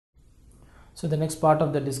So the next part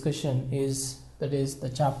of the discussion is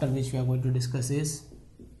the chapter which we are going to discuss is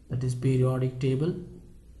periodic table.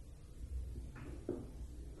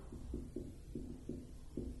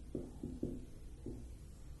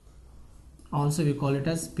 Also we call it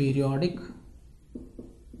as periodic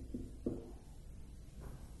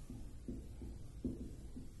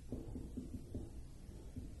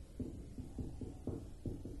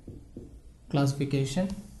classification.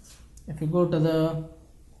 If you go to the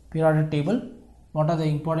periodic table, what are the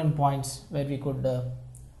important points where we could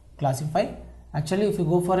classify? Actually, if you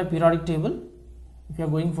go for a periodic table, if you are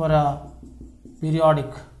going for a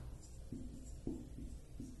periodic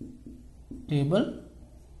table,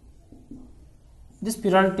 this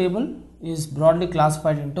periodic table is broadly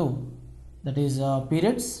classified into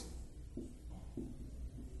periods,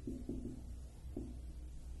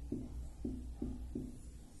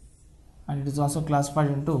 and it is also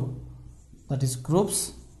classified into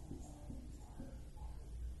groups,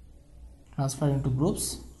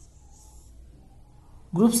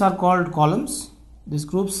 Groups are called columns. These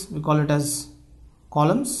groups we call it as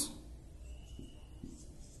columns.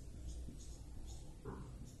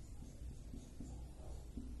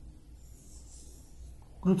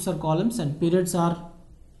 Groups are columns and periods are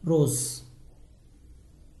rows.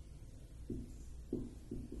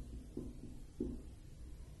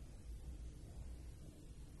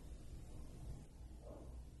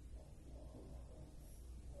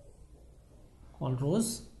 Called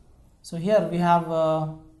rows. So here we have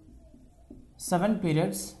 7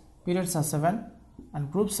 periods. Periods are 7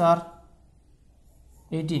 and groups are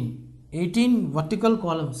 18. 18 vertical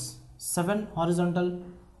columns, 7 horizontal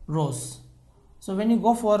rows. So when you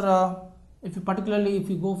go for if you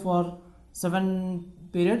go for 7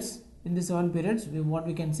 periods, in the 7 periods what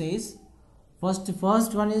we can say is first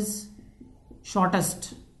one is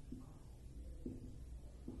shortest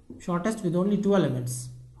with only 2 elements,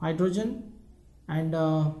 hydrogen and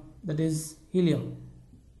that is helium.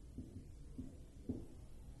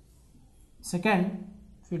 Second,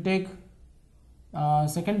 if you take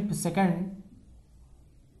second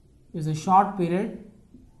is a short period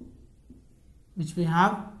which we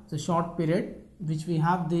have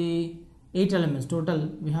the 8 elements. Total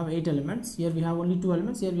we have 8 elements. Here we have only 2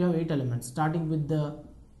 elements, here we have 8 elements, starting with the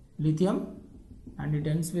lithium and it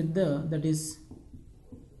ends with that is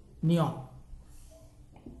neon.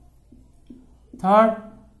 Third,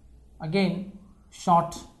 again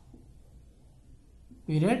short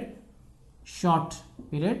period.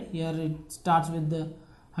 Here it starts with the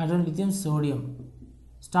hydrogen, lithium, sodium.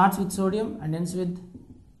 Starts with sodium and ends with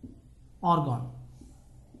argon.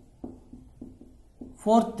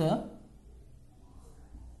 Fourth,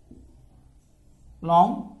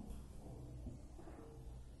 long,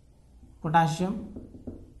 potassium.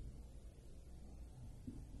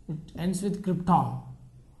 It ends with krypton.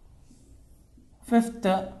 Fifth,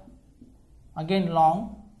 again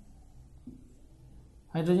long,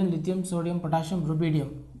 hydrogen, lithium, sodium, potassium,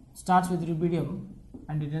 rubidium. Starts with rubidium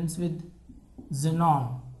and it ends with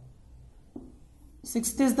xenon.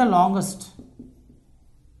 Sixth is the longest,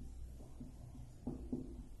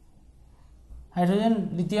 hydrogen,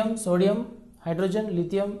 lithium, sodium,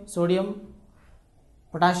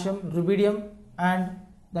 potassium, rubidium, and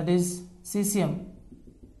that is cesium.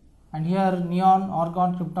 And here neon,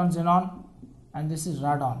 argon, krypton, xenon, and this is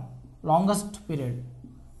radon. Longest period.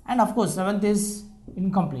 And of course 7th is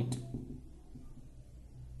incomplete,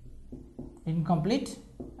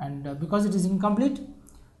 and because it is incomplete,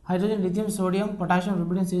 hydrogen, lithium, sodium, potassium,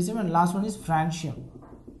 rubidium, cesium, and last one is francium.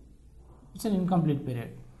 It's an incomplete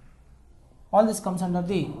period. All this comes under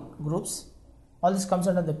the groups, all this comes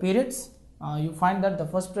under the periods. You find that the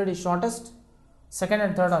first period is shortest, second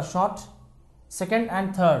and third are short, second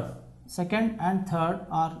and third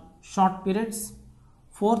are short periods,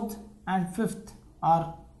 fourth and fifth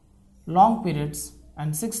are long periods,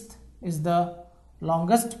 and sixth is the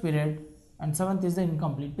longest period, and seventh is the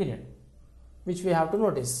incomplete period, which we have to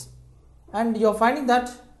notice. And you are finding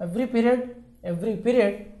that every period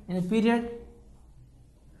in a period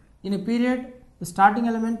the starting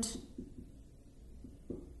element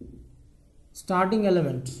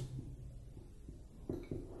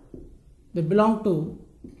they belong to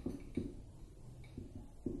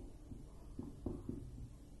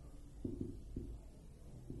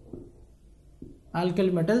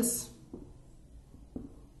alkyl metals,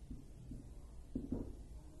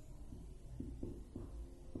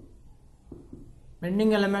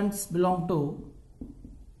 bending elements belongs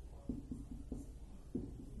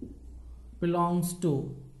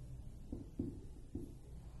to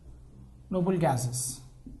noble gases,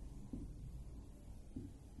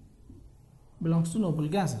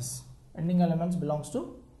 ending elements belongs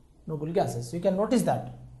to noble gases. You can notice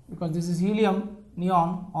that because this is helium,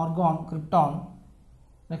 neon, argon, krypton.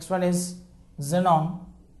 Next one is xenon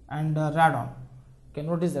and radon. You can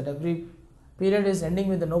notice that every period is ending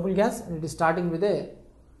with the noble gas and it is starting with a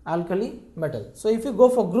alkali metal. So if you go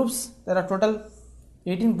for groups, there are total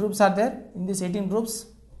 18 groups are there. In these 18 groups,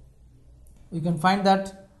 you can find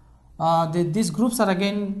that these groups are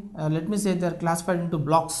again, let me say, they are classified into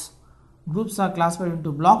blocks. Groups are classified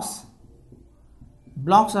into blocks.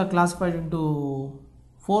 Blocks are classified into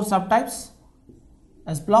 4 subtypes: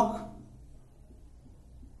 S block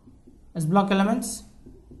elements,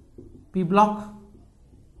 P block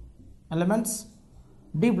elements,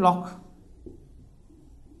 D block,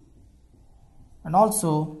 and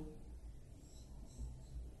also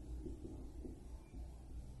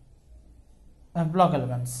F block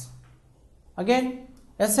elements. Again,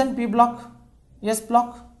 S and P block, S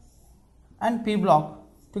block and P block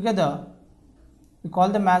together, we call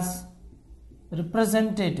them as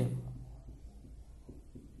representative.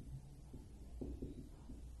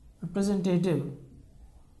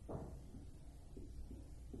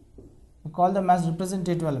 We call them as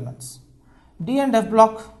representative elements. D and F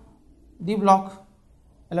block, D block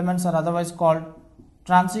elements are otherwise called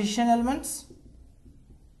transition elements,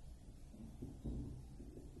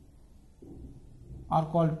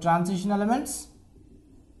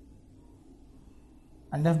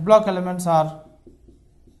 and F block elements are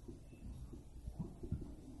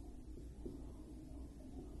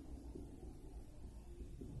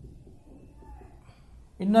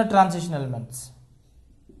inner transition elements.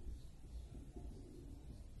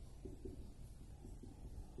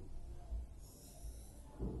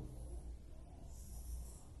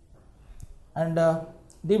 And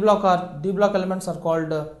D block elements are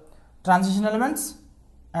called transition elements,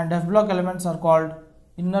 and F block elements are called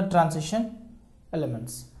inner transition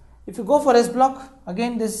elements. If you go for S block,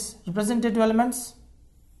 again this representative elements.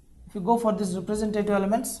 If you go for these representative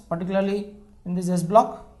elements, particularly in this S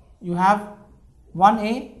block, you have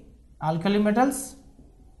 1A alkali metals,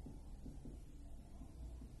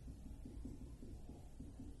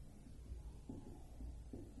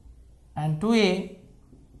 and 2A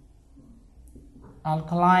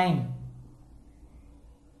alkaline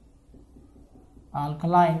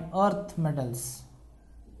earth metals,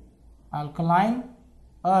 alkaline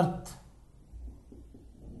earth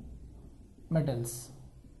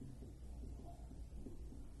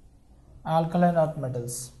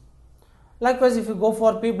metals. Likewise, if you go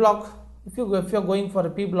for P block, if you are going for a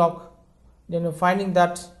P block, then you're finding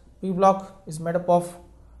that P block is made up of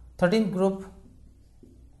 13th group.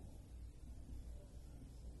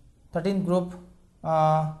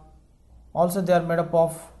 Also they are made up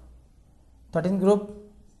of 13th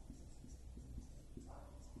group,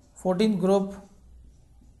 14th group,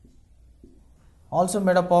 also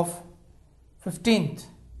made up of 15th